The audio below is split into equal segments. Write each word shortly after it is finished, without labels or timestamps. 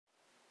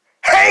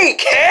Hey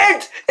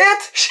kids,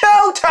 it's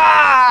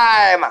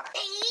showtime!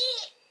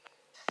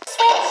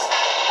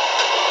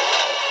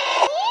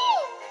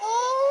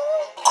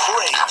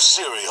 Crave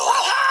cereal.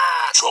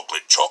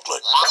 Chocolate,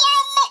 chocolate.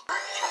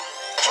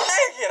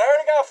 Dang it, I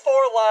already got 4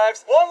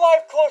 lives. 1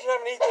 life closer to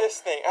having to eat this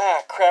thing.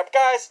 Ah, crap.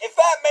 Guys, if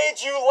that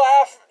made you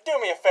laugh, do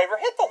me a favor.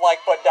 Hit the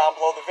like button down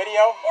below the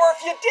video. Or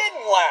if you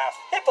didn't laugh,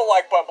 hit the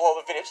like button below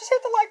the video. Just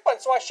hit the like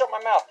button so I shut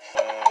my mouth.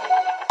 Boys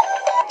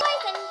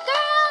and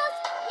girls,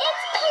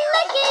 it's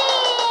Clicky!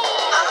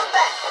 I'm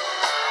back.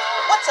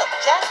 What's up,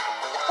 Jack?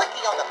 The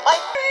Clicky on the mic.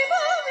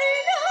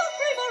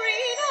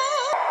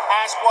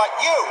 Ask what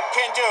you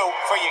can do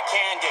for your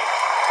candy.